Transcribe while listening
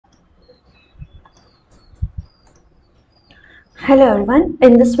Hello everyone,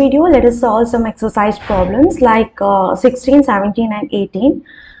 in this video let us solve some exercise problems like 16, 17 and 18.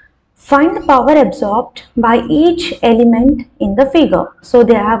 Find the power absorbed by each element in the figure. So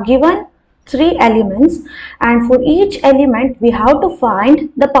they have given 3 elements and for each element we have to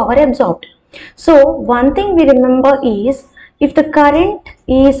find the power absorbed. So one thing we remember is if the current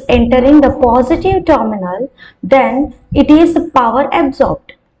is entering the positive terminal, then it is the power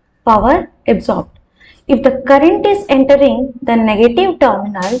absorbed. Power absorbed. If the current is entering the negative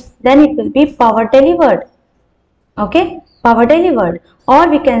terminal, then it will be power delivered. Okay, power delivered. Or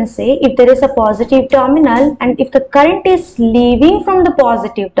we can say if there is a positive terminal and if the current is leaving from the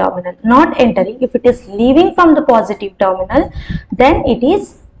positive terminal, not entering, if it is leaving from the positive terminal, then it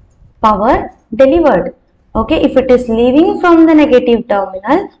is power delivered. Okay, if it is leaving from the negative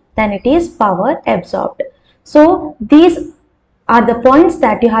terminal, then it is power absorbed. So these are the points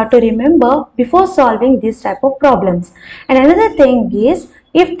that you have to remember before solving this type of problems. And another thing is,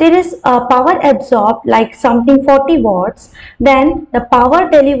 if there is a power absorbed like something 40 watts, then the power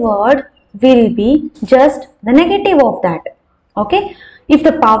delivered will be just the negative of that. Okay, if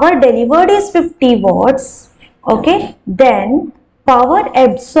the power delivered is 50 watts, okay, then power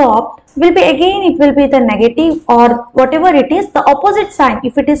absorbed will be, again it will be the negative, or whatever it is, the opposite sign.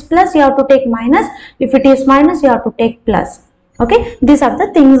 If it is plus, you have to take minus. If it is minus, you have to take plus. Okay, these are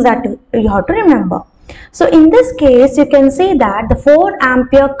the things that you have to remember. So in this case, you can see that the 4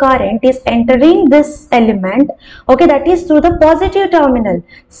 ampere current is entering this element, okay, that is through the positive terminal.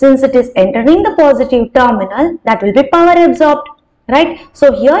 Since it is entering the positive terminal, that will be power absorbed, right?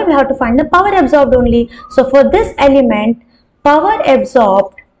 So here we have to find the power absorbed only. So for this element, power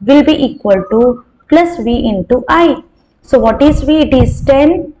absorbed will be equal to plus V into I. So what is V? It is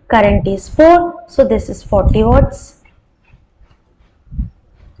 10, current is 4, so this is 40 watts.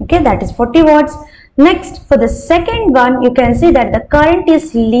 Okay, that is 40 watts. Next, for the second one, you can see that the current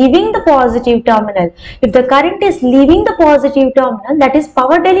is leaving the positive terminal. If the current is leaving the positive terminal, that is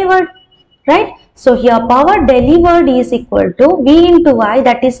power delivered, right? So here power delivered is equal to V into Y,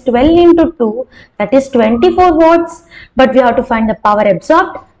 that is 12 into 2, that is 24 watts. But we have to find the power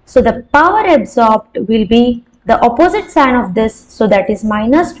absorbed. So the power absorbed will be the opposite sign of this, so that is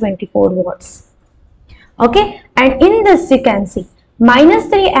minus 24 watts. Okay, and in this you can see minus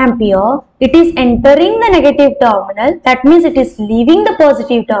 3 ampere, it is entering the negative terminal, that means it is leaving the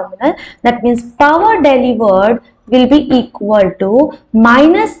positive terminal, that means power delivered will be equal to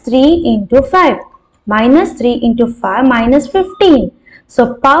minus 3 into 5, minus 3 into 5 minus 15.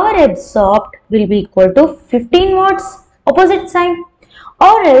 So power absorbed will be equal to 15 watts, opposite sign.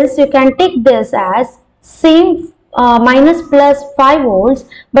 Or else you can take this as same minus plus 5 volts,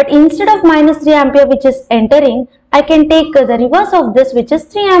 but instead of minus 3 ampere which is entering, I can take the reverse of this, which is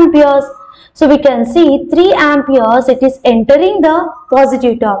 3 amperes. So we can see 3 amperes, it is entering the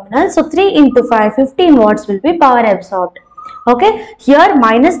positive terminal. So 3 into 5, 15 watts will be power absorbed. Okay, here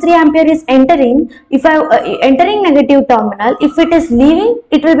minus 3 ampere is entering. If I entering negative terminal, if it is leaving,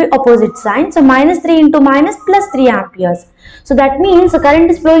 it will be opposite sign. So minus 3 into minus plus 3 amperes. So that means the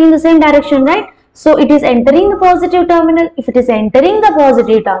current is flowing in the same direction, right? So it is entering the positive terminal. If it is entering the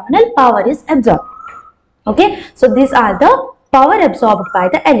positive terminal, power is absorbed. Okay, so these are the power absorbed by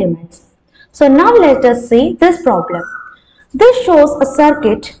the elements. So now let us see this problem. This shows a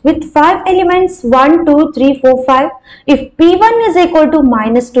circuit with 5 elements 1, 2, 3, 4, 5. If P1 is equal to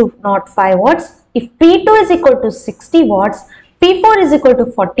minus 205 watts, if P2 is equal to 60 watts, P4 is equal to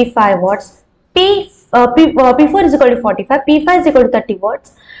 45 watts, P4 is equal to 45, P5 is equal to 30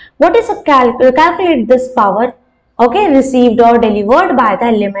 watts. What is a calculate this power, okay, received or delivered by the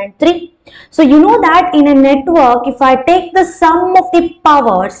element 3. So you know that in a network, if I take the sum of the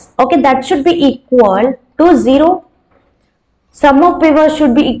powers, okay, that should be equal to 0. Sum of powers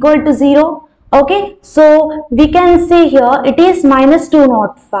should be equal to 0. Okay, so we can say here it is minus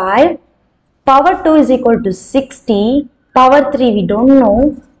 205, power 2 is equal to 60, power 3 we don't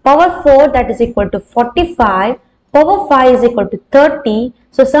know, power 4 that is equal to 45, power 5 is equal to 30.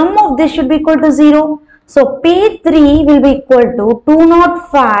 So sum of this should be equal to 0. So P3 will be equal to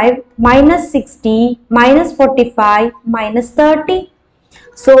 205 minus 60 minus 45 minus 30.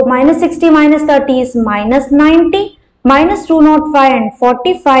 So minus 60 minus 30 is minus 90. Minus 205 and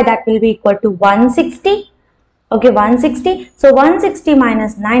 45, that will be equal to 160. Okay, 160. So 160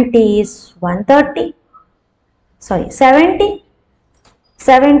 minus 90 is 130. Sorry, 70.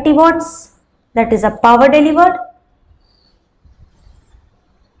 70 watts. That is a power delivered.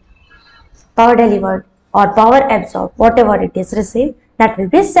 Power delivered or power absorbed, whatever it is received, that will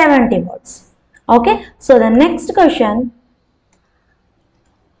be 70 watts. Okay, so the next question,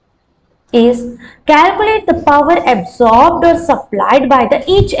 is calculate the power absorbed or supplied by the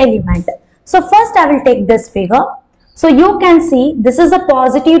each element. So first I will take this figure. So you can see this is a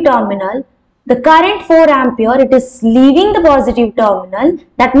positive terminal. The current 4 ampere, it is leaving the positive terminal.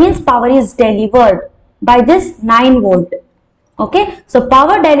 That means power is delivered by this 9 volt. Okay, so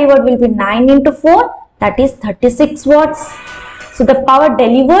power delivered will be 9 into 4, that is 36 watts. So the power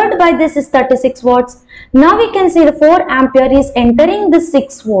delivered by this is 36 watts. Now we can see the 4 ampere is entering the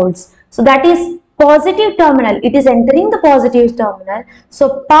 6 volts. So that is positive terminal. It is entering the positive terminal.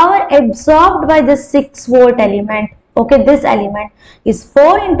 So power absorbed by the 6 volt element. Okay, this element is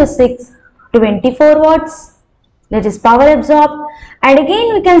 4 into 6, 24 watts. That is power absorbed. And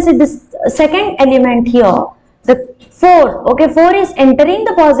again we can see this second element here. The 4. Okay, 4 is entering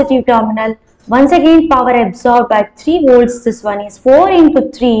the positive terminal. Once again power absorbed by 3 volts. This one is 4 into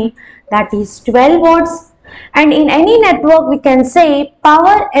 3, that is 12 watts. And in any network we can say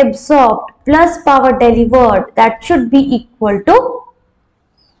power absorbed plus power delivered, that should be equal to,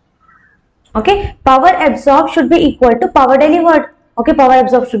 okay, power absorbed should be equal to power delivered. Okay, power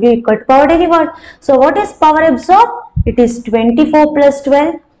absorbed should be equal to power delivered. So what is power absorbed? It is 24 plus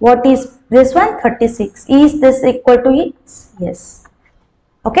 12. What is this one? 36. Is this equal to it? Yes.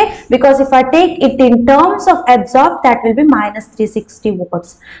 Okay, because if I take it in terms of absorbed, that will be minus 360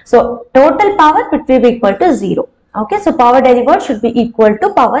 watts. So total power will be equal to 0. Okay, so power delivered should be equal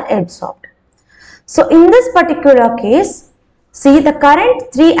to power absorbed. So in this particular case, see the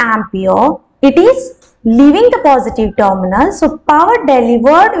current 3 ampere, it is leaving the positive terminal. So power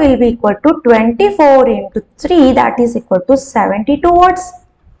delivered will be equal to 24 into 3, that is equal to 72 watts.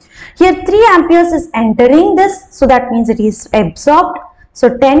 Here 3 amperes is entering this, so that means it is absorbed.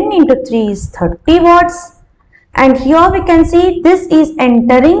 So 10 into 3 is 30 watts. And here we can see this is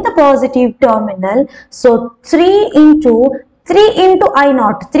entering the positive terminal. So 3 into I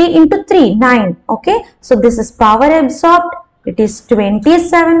naught, 3 into 3, 9. Okay, so this is power absorbed. It is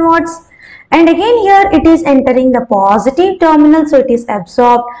 27 watts. And again here it is entering the positive terminal. So it is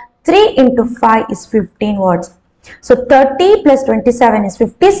absorbed. 3 into 5 is 15 watts. So 30 plus 27 is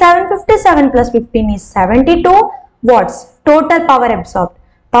 57. 57 plus 15 is 72 watts. Total power absorbed.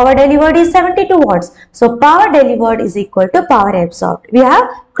 Power delivered is 72 watts. So power delivered is equal to power absorbed. We have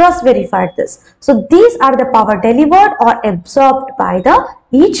cross verified this. So these are the power delivered or absorbed by the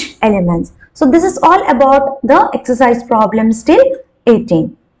each elements. So this is all about the exercise problems till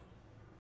 18.